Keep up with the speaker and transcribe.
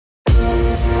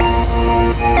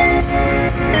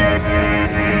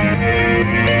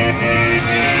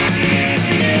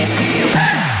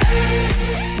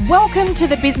Welcome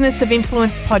to the Business of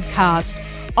Influence podcast.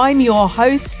 I'm your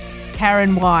host,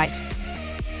 Karen White.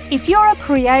 If you're a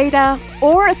creator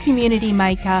or a community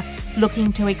maker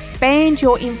looking to expand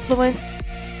your influence,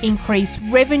 increase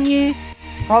revenue,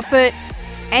 profit,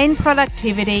 and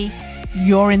productivity,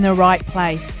 you're in the right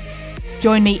place.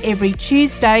 Join me every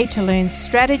Tuesday to learn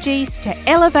strategies to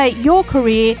elevate your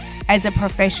career as a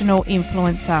professional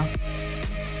influencer.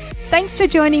 Thanks for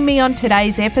joining me on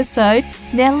today's episode.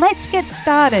 Now let's get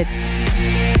started.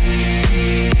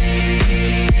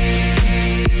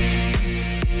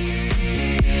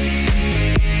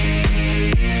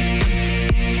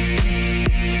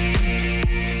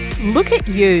 Look at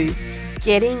you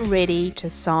getting ready to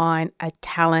sign a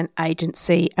talent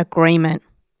agency agreement.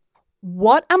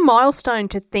 What a milestone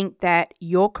to think that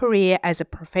your career as a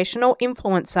professional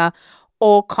influencer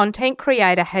or content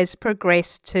creator has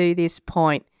progressed to this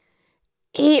point.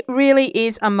 It really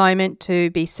is a moment to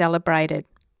be celebrated.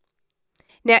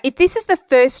 Now, if this is the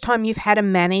first time you've had a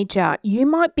manager, you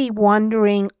might be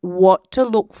wondering what to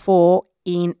look for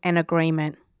in an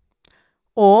agreement.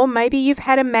 Or maybe you've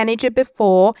had a manager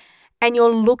before and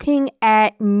you're looking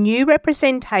at new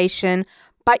representation,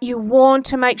 but you want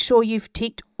to make sure you've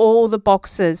ticked all the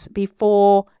boxes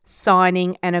before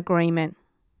signing an agreement.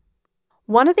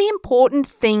 One of the important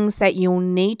things that you'll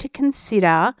need to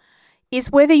consider is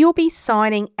whether you'll be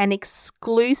signing an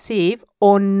exclusive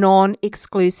or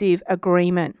non-exclusive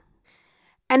agreement.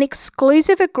 An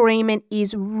exclusive agreement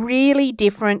is really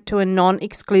different to a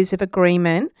non-exclusive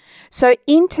agreement. So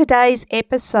in today's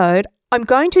episode, I'm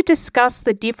going to discuss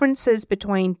the differences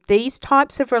between these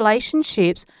types of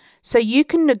relationships so you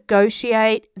can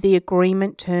negotiate the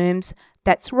agreement terms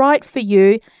that's right for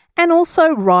you and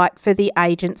also right for the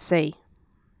agency.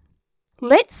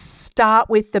 Let's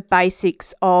start with the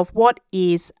basics of what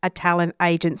is a talent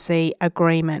agency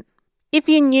agreement. If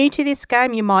you're new to this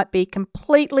game, you might be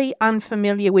completely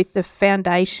unfamiliar with the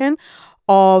foundation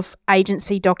of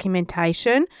agency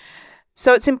documentation.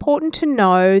 So it's important to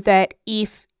know that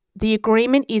if the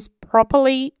agreement is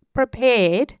properly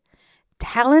prepared,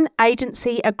 talent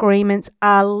agency agreements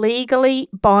are legally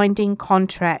binding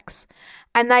contracts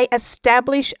and they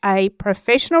establish a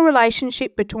professional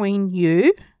relationship between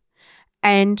you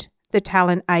and the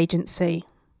talent agency.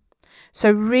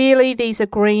 So really these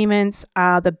agreements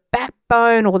are the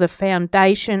backbone or the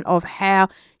foundation of how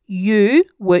you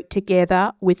work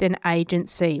together with an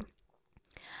agency.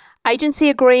 Agency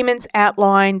agreements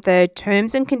outline the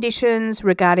terms and conditions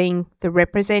regarding the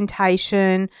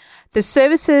representation, the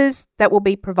services that will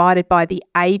be provided by the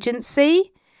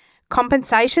agency,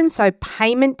 compensation, so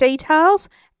payment details,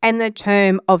 and the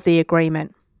term of the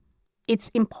agreement. It's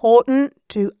important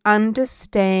to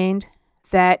understand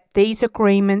that these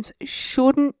agreements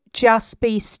shouldn't just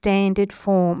be standard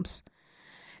forms.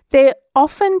 They're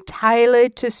often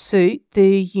tailored to suit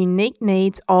the unique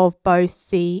needs of both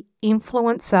the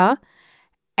influencer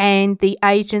and the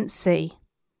agency.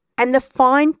 And the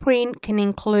fine print can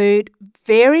include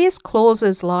various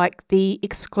clauses like the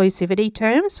exclusivity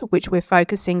terms, which we're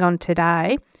focusing on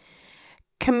today,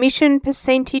 commission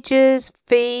percentages,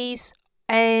 fees,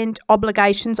 and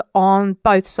obligations on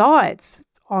both sides,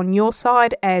 on your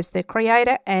side as the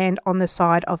creator and on the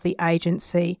side of the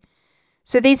agency.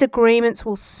 So these agreements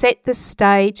will set the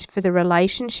stage for the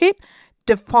relationship,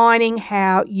 defining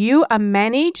how you are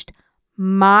managed,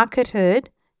 marketed,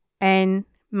 and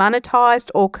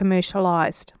monetized or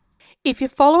commercialized. If you're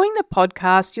following the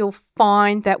podcast, you'll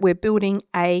find that we're building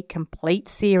a complete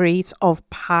series of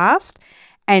past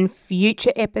and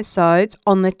future episodes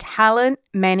on the talent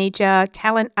manager,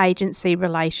 talent agency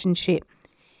relationship.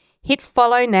 Hit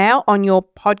follow now on your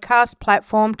podcast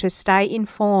platform to stay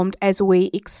informed as we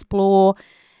explore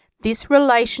this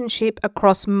relationship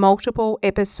across multiple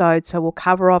episodes. So we'll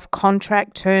cover off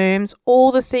contract terms,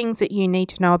 all the things that you need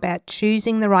to know about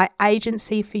choosing the right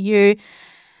agency for you,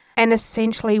 and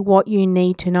essentially what you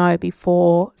need to know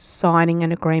before signing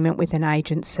an agreement with an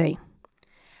agency.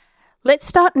 Let's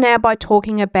start now by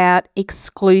talking about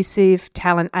exclusive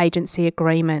talent agency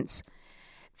agreements.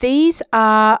 These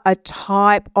are a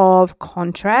type of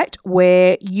contract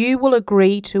where you will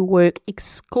agree to work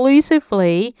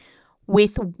exclusively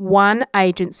with one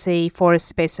agency for a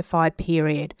specified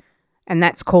period, and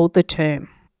that's called the term.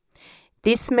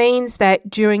 This means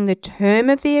that during the term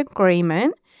of the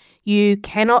agreement, you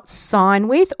cannot sign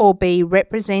with or be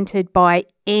represented by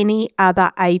any other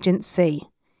agency.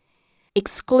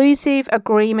 Exclusive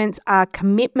agreements are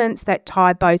commitments that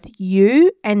tie both you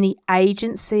and the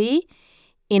agency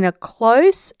in a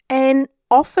close and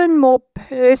often more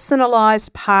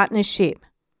personalised partnership.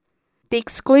 The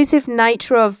exclusive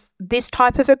nature of this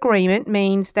type of agreement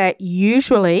means that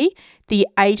usually the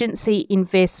agency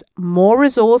invests more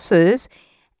resources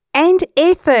and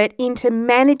effort into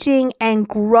managing and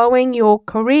growing your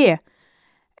career.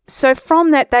 So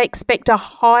from that, they expect a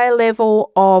higher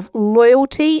level of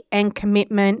loyalty and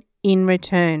commitment in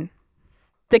return.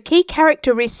 The key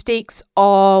characteristics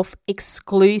of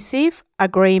exclusive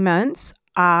agreements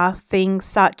are things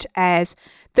such as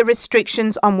the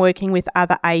restrictions on working with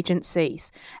other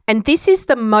agencies. And this is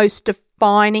the most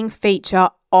defining feature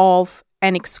of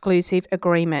an exclusive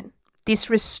agreement, this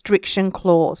restriction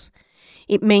clause.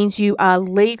 It means you are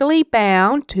legally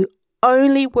bound to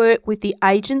only work with the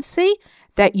agency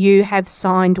that you have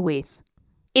signed with.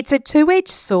 It's a two-edged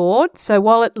sword, so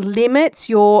while it limits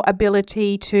your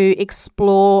ability to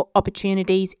explore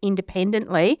opportunities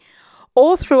independently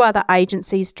or through other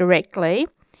agencies directly,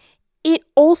 it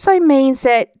also means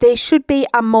that there should be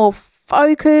a more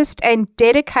focused and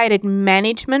dedicated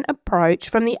management approach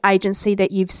from the agency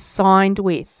that you've signed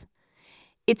with.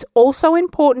 It's also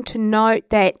important to note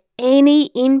that any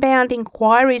inbound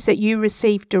inquiries that you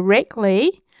receive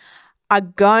directly are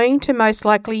going to most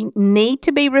likely need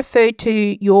to be referred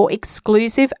to your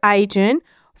exclusive agent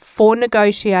for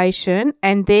negotiation,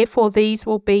 and therefore these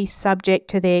will be subject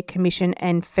to their commission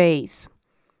and fees.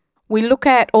 We look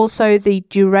at also the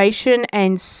duration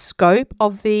and scope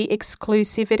of the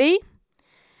exclusivity.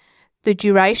 The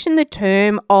duration, the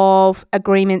term of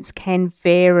agreements can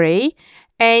vary,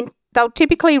 and they'll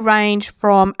typically range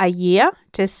from a year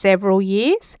to several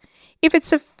years. If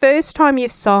it's the first time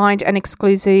you've signed an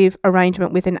exclusive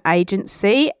arrangement with an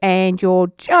agency and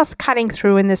you're just cutting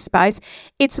through in the space,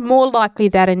 it's more likely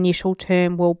that initial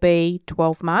term will be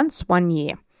 12 months, 1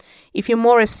 year. If you're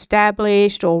more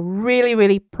established or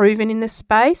really proven in the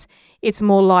space, it's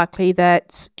more likely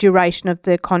that duration of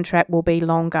the contract will be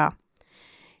longer.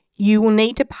 You will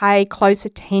need to pay close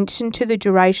attention to the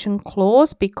duration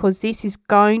clause because this is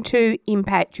going to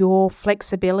impact your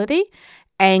flexibility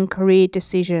and career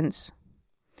decisions.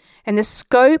 And the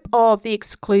scope of the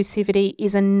exclusivity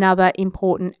is another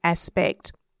important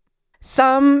aspect.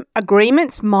 Some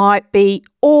agreements might be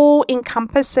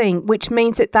all-encompassing, which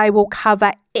means that they will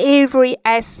cover every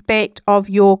aspect of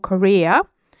your career,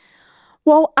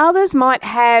 while others might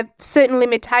have certain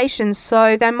limitations,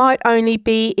 so they might only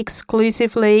be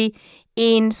exclusively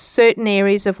in certain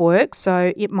areas of work,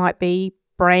 so it might be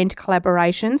brand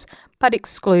collaborations, but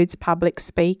excludes public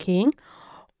speaking,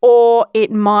 or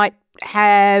it might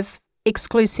have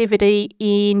exclusivity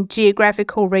in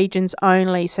geographical regions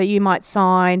only. So you might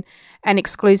sign an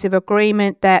exclusive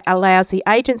agreement that allows the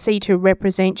agency to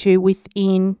represent you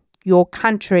within your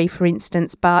country, for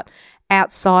instance, but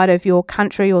outside of your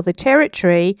country or the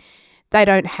territory, they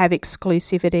don't have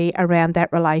exclusivity around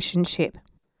that relationship.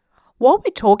 While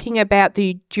we're talking about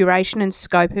the duration and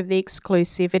scope of the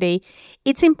exclusivity,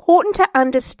 it's important to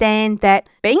understand that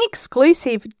being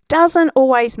exclusive doesn't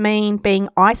always mean being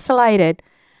isolated.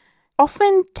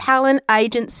 Often talent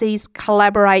agencies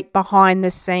collaborate behind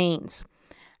the scenes.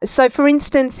 So for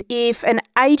instance, if an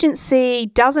agency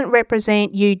doesn't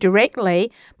represent you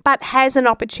directly but has an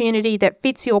opportunity that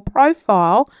fits your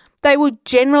profile, they will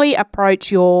generally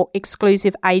approach your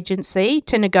exclusive agency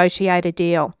to negotiate a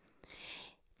deal.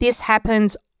 This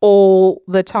happens all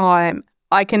the time.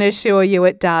 I can assure you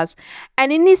it does.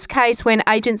 And in this case, when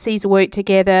agencies work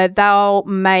together, they'll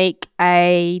make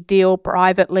a deal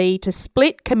privately to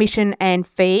split commission and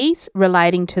fees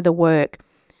relating to the work.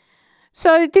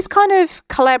 So this kind of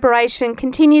collaboration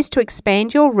continues to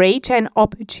expand your reach and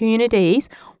opportunities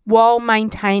while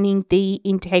maintaining the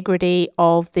integrity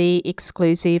of the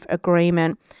exclusive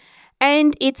agreement.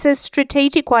 And it's a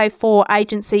strategic way for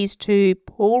agencies to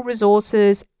pool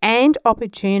resources and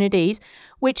opportunities,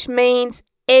 which means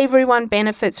everyone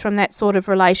benefits from that sort of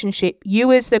relationship.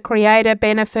 You as the creator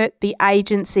benefit, the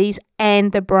agencies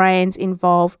and the brands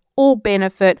involved all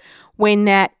benefit when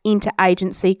that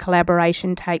inter-agency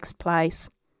collaboration takes place.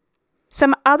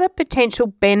 Some other potential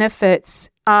benefits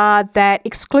are that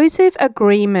exclusive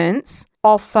agreements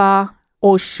offer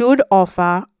or should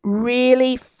offer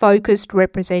really focused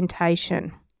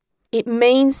representation. It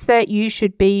means that you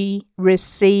should be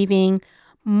receiving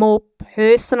more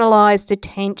personalised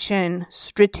attention,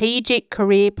 strategic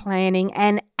career planning,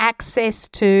 and access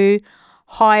to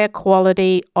higher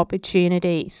quality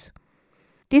opportunities.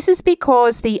 This is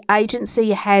because the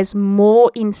agency has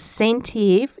more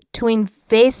incentive to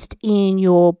invest in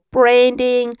your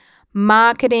branding,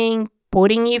 marketing,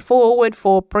 putting you forward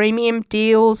for premium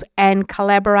deals and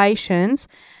collaborations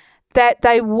that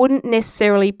they wouldn't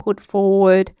necessarily put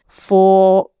forward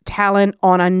for talent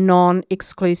on a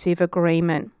non-exclusive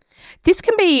agreement. This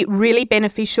can be really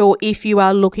beneficial if you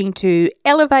are looking to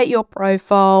elevate your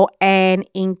profile and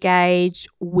engage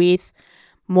with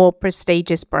more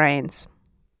prestigious brands.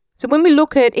 So when we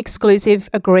look at exclusive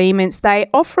agreements, they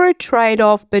offer a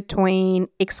trade-off between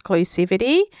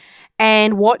exclusivity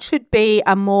and what should be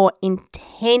a more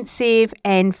intensive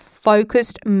and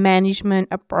focused management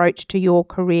approach to your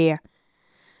career.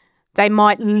 They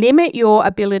might limit your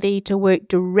ability to work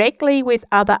directly with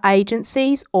other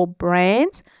agencies or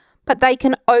brands, but they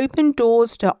can open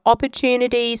doors to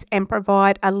opportunities and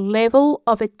provide a level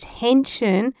of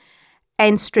attention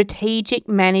and strategic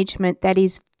management that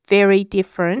is very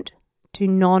different to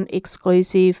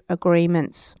non-exclusive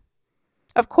agreements.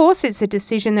 Of course, it's a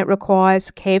decision that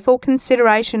requires careful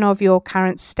consideration of your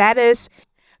current status,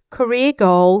 career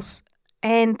goals,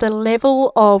 and the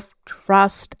level of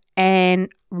trust and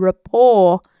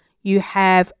rapport you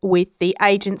have with the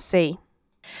agency.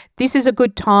 This is a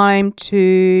good time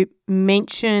to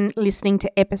mention listening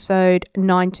to episode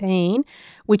 19,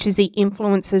 which is the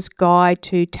Influencer's Guide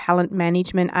to Talent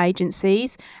Management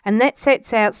Agencies, and that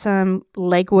sets out some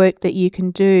legwork that you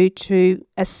can do to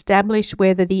establish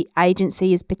whether the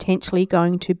agency is potentially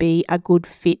going to be a good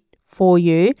fit for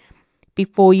you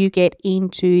before you get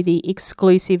into the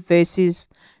exclusive versus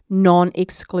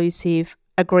non-exclusive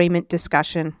agreement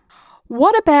discussion.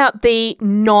 What about the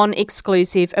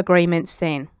non-exclusive agreements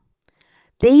then?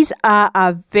 These are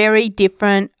a very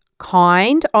different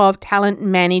kind of talent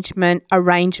management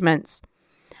arrangements.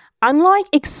 Unlike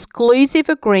exclusive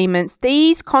agreements,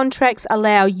 these contracts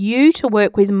allow you to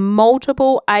work with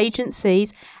multiple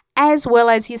agencies as well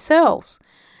as yourselves.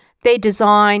 They're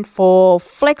designed for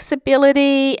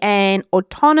flexibility and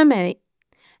autonomy,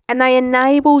 and they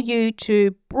enable you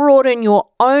to broaden your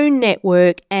own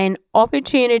network and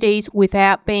opportunities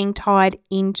without being tied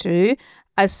into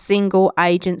a single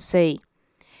agency.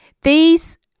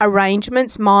 These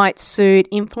arrangements might suit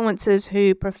influencers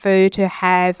who prefer to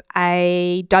have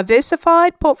a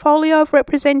diversified portfolio of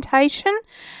representation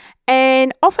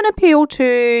and often appeal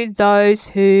to those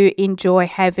who enjoy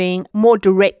having more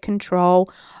direct control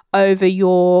over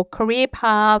your career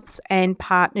paths and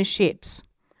partnerships.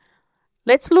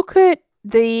 Let's look at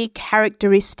the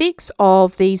characteristics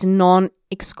of these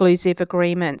non-exclusive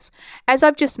agreements. As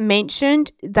I've just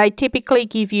mentioned, they typically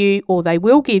give you, or they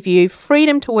will give you,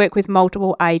 freedom to work with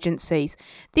multiple agencies.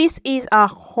 This is a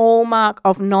hallmark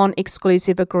of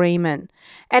non-exclusive agreement,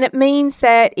 and it means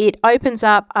that it opens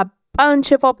up a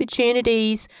bunch of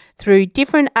opportunities through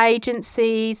different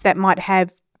agencies that might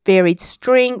have varied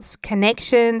strengths,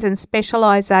 connections, and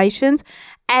specializations,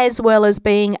 as well as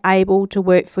being able to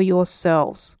work for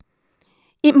yourselves.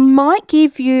 It might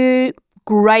give you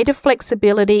greater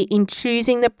flexibility in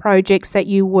choosing the projects that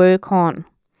you work on.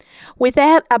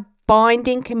 Without a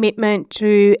binding commitment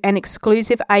to an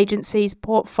exclusive agency's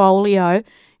portfolio,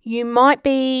 you might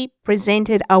be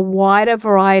presented a wider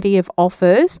variety of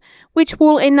offers, which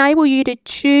will enable you to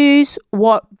choose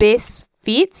what best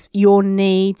fits your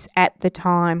needs at the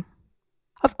time.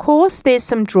 Of course, there's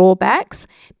some drawbacks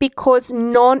because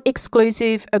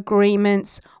non-exclusive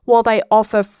agreements, while they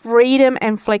offer freedom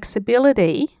and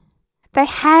flexibility, they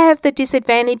have the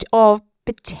disadvantage of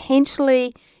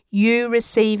potentially you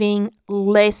receiving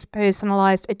less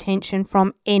personalised attention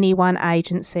from any one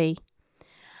agency.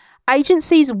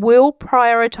 Agencies will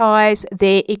prioritise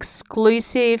their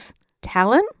exclusive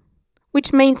talent,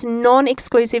 which means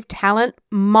non-exclusive talent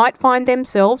might find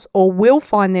themselves or will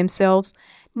find themselves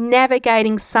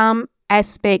navigating some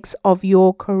aspects of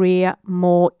your career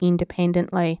more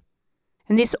independently.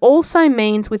 And this also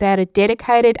means without a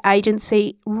dedicated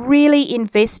agency really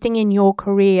investing in your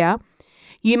career,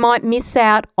 you might miss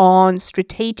out on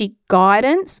strategic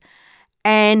guidance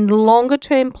and longer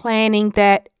term planning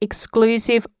that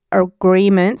exclusive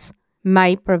agreements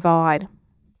may provide.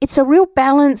 It's a real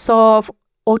balance of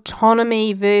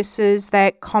autonomy versus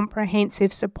that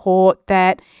comprehensive support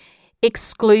that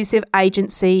exclusive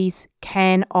agencies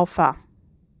can offer.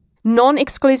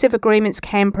 Non-exclusive agreements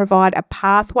can provide a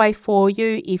pathway for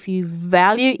you if you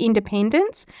value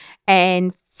independence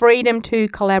and freedom to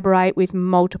collaborate with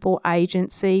multiple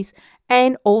agencies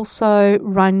and also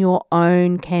run your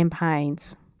own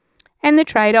campaigns. And the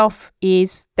trade-off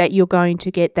is that you're going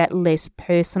to get that less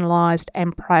personalised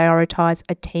and prioritised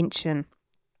attention.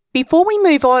 Before we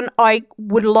move on, I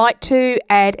would like to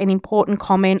add an important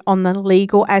comment on the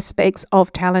legal aspects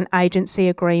of talent agency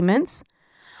agreements.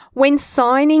 When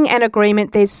signing an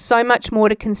agreement, there's so much more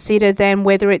to consider than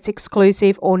whether it's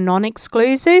exclusive or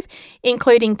non-exclusive,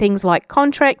 including things like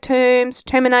contract terms,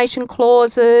 termination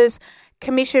clauses,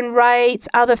 commission rates,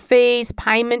 other fees,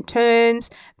 payment terms.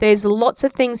 There's lots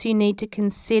of things you need to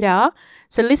consider.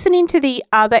 So listen into the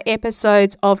other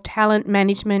episodes of talent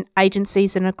management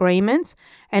agencies and agreements,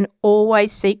 and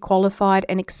always seek qualified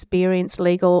and experienced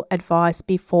legal advice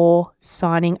before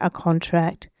signing a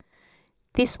contract.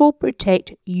 This will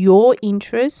protect your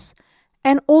interests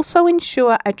and also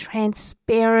ensure a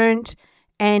transparent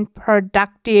and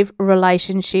productive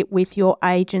relationship with your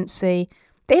agency.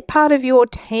 They're part of your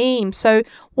team, so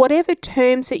whatever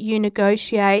terms that you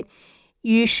negotiate,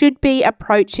 you should be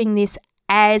approaching this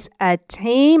as a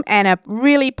team and a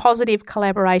really positive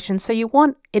collaboration. So you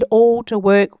want it all to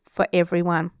work for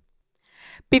everyone.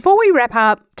 Before we wrap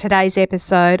up today's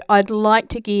episode, I'd like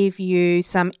to give you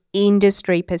some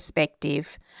industry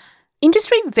perspective.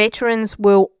 Industry veterans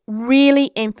will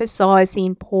really emphasize the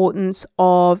importance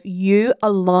of you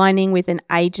aligning with an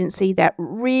agency that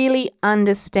really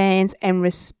understands and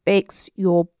respects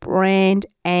your brand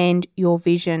and your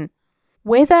vision.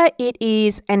 Whether it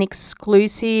is an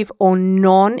exclusive or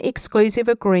non-exclusive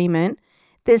agreement,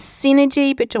 the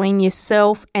synergy between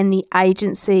yourself and the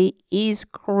agency is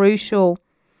crucial.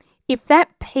 If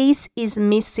that piece is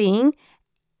missing,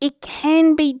 it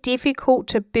can be difficult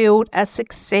to build a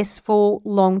successful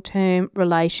long-term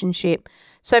relationship.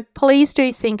 So please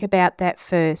do think about that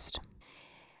first.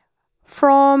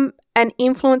 From an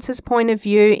influencer's point of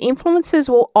view, influencers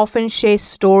will often share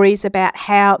stories about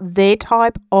how their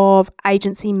type of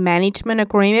agency management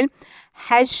agreement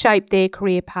has shaped their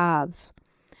career paths.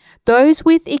 Those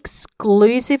with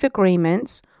exclusive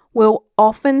agreements will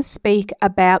often speak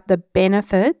about the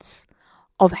benefits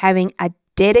of having a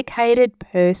dedicated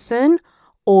person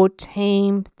or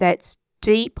team that's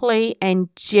deeply and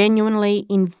genuinely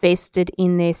invested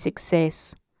in their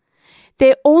success.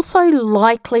 They're also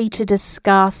likely to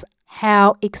discuss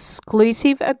how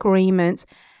exclusive agreements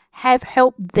have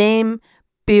helped them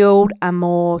build a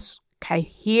more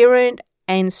coherent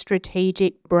and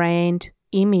strategic brand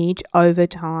image over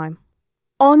time.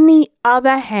 On the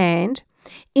other hand,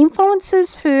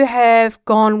 influencers who have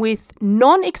gone with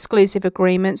non-exclusive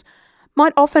agreements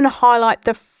might often highlight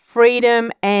the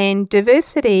freedom and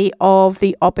diversity of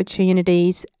the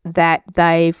opportunities that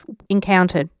they've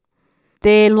encountered.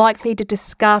 They're likely to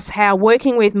discuss how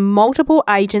working with multiple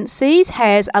agencies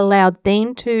has allowed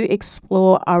them to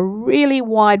explore a really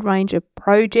wide range of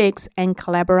projects and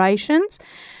collaborations,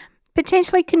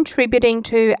 potentially contributing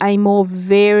to a more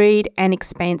varied and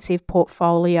expansive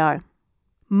portfolio.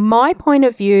 My point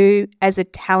of view as a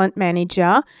talent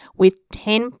manager with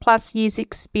 10 plus years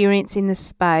experience in the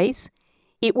space,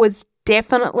 it was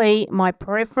definitely my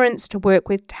preference to work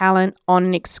with talent on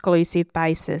an exclusive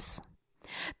basis.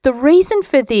 The reason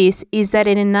for this is that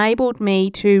it enabled me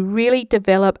to really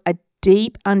develop a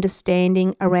deep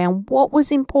understanding around what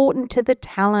was important to the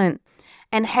talent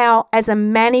and how, as a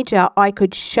manager, I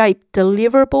could shape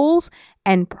deliverables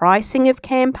and pricing of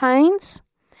campaigns,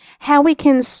 how we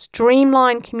can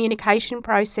streamline communication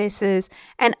processes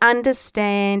and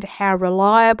understand how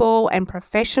reliable and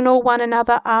professional one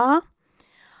another are.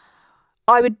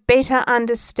 I would better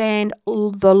understand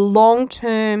the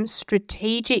long-term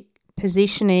strategic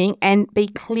positioning and be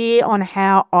clear on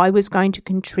how I was going to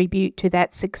contribute to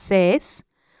that success.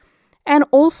 And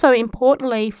also,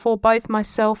 importantly, for both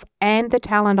myself and the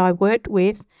talent I worked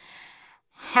with,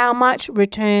 how much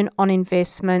return on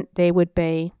investment there would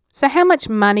be. So how much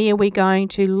money are we going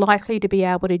to likely to be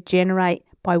able to generate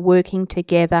by working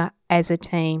together as a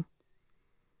team?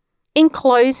 In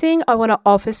closing, I want to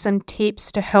offer some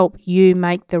tips to help you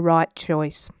make the right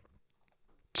choice.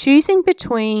 Choosing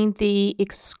between the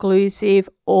exclusive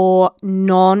or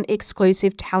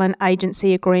non-exclusive talent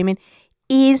agency agreement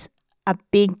is a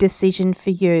big decision for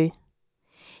you.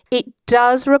 It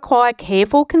does require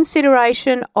careful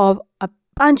consideration of a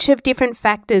bunch of different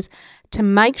factors to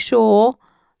make sure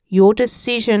your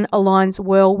decision aligns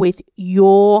well with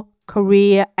your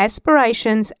career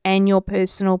aspirations and your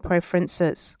personal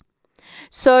preferences.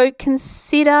 So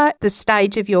consider the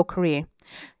stage of your career.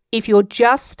 If you're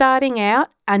just starting out,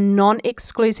 a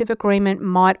non-exclusive agreement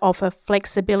might offer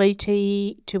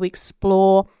flexibility to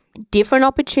explore different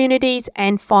opportunities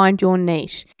and find your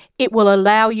niche. It will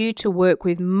allow you to work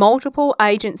with multiple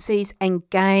agencies and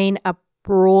gain a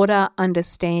broader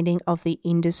understanding of the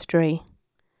industry.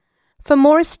 For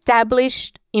more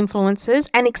established influencers,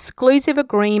 an exclusive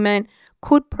agreement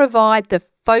could provide the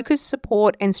focused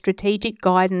support and strategic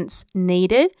guidance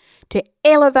needed to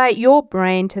elevate your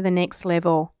brand to the next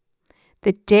level.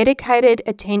 The dedicated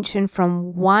attention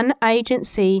from one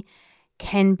agency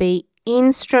can be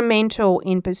instrumental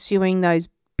in pursuing those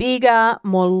bigger,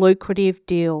 more lucrative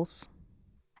deals.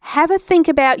 Have a think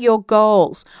about your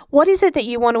goals. What is it that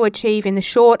you want to achieve in the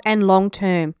short and long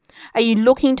term? Are you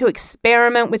looking to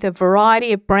experiment with a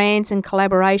variety of brands and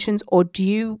collaborations, or do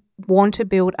you want to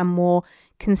build a more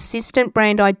consistent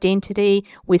brand identity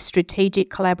with strategic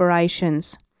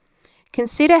collaborations?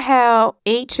 Consider how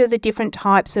each of the different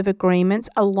types of agreements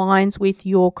aligns with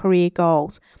your career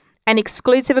goals. An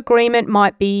exclusive agreement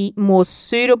might be more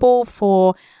suitable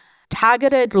for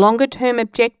targeted longer-term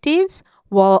objectives,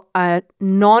 while a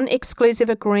non-exclusive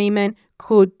agreement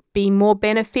could be more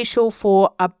beneficial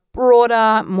for a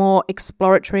broader, more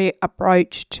exploratory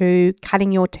approach to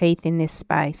cutting your teeth in this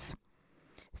space.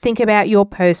 Think about your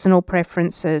personal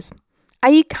preferences. Are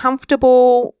you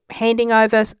comfortable handing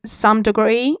over some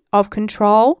degree of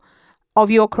control of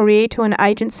your career to an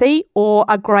agency, or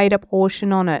a greater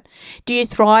portion on it? Do you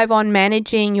thrive on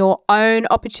managing your own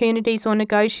opportunities or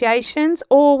negotiations,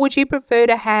 or would you prefer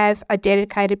to have a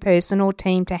dedicated person or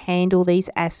team to handle these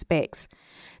aspects?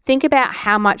 Think about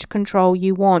how much control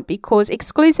you want, because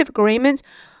exclusive agreements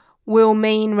will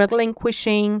mean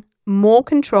relinquishing more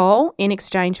control in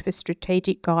exchange for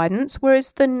strategic guidance,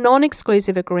 whereas the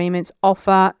non-exclusive agreements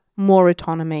offer more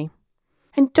autonomy.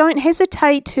 And don't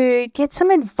hesitate to get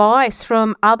some advice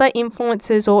from other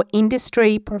influencers or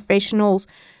industry professionals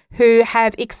who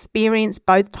have experienced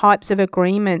both types of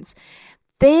agreements.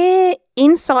 Their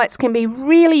insights can be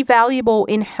really valuable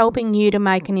in helping you to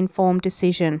make an informed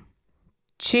decision.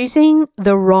 Choosing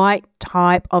the right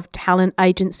type of talent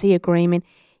agency agreement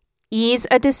is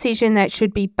a decision that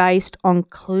should be based on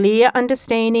clear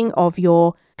understanding of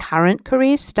your current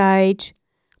career stage,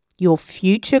 your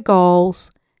future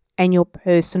goals, and your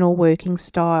personal working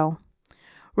style.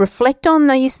 Reflect on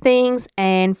these things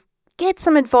and get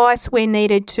some advice where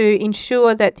needed to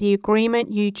ensure that the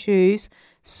agreement you choose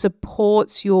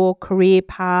supports your career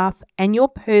path and your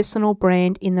personal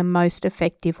brand in the most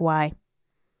effective way.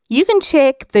 You can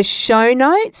check the show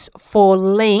notes for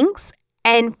links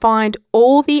and find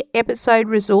all the episode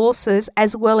resources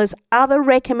as well as other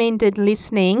recommended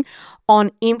listening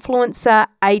on influencer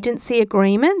agency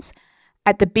agreements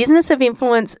at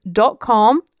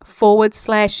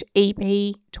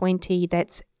thebusinessofinfluence.com/EP20.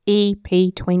 That's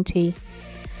EP20.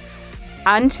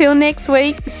 Until next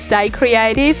week, stay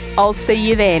creative. I'll see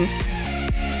you then.